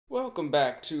Welcome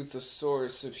back to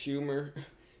Thesaurus of Humor.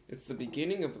 It's the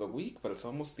beginning of the week, but it's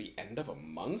almost the end of a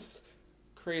month?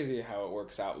 Crazy how it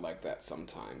works out like that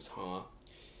sometimes, huh?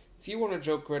 If you want a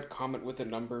joke read, comment with a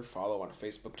number, follow on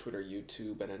Facebook, Twitter,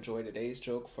 YouTube, and enjoy today's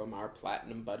joke from our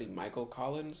platinum buddy Michael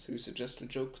Collins, who suggested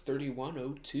joke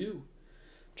 3102.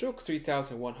 Joke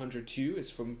 3102 is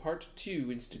from Part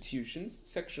 2 Institutions,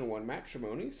 Section 1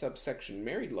 Matrimony, Subsection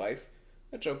Married Life,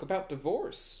 a joke about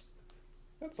divorce.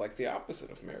 That's like the opposite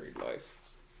of married life.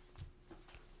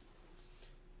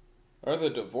 Are the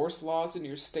divorce laws in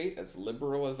your state as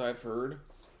liberal as I've heard?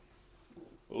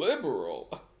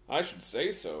 Liberal? I should say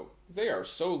so. They are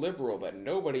so liberal that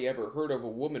nobody ever heard of a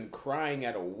woman crying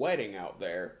at a wedding out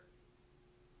there.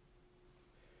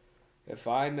 If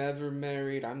I'm ever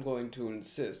married, I'm going to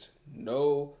insist.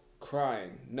 No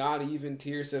crying. Not even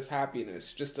tears of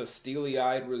happiness. Just a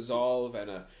steely-eyed resolve and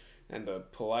a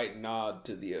polite nod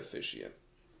to the officiant.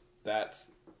 That's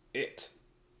it.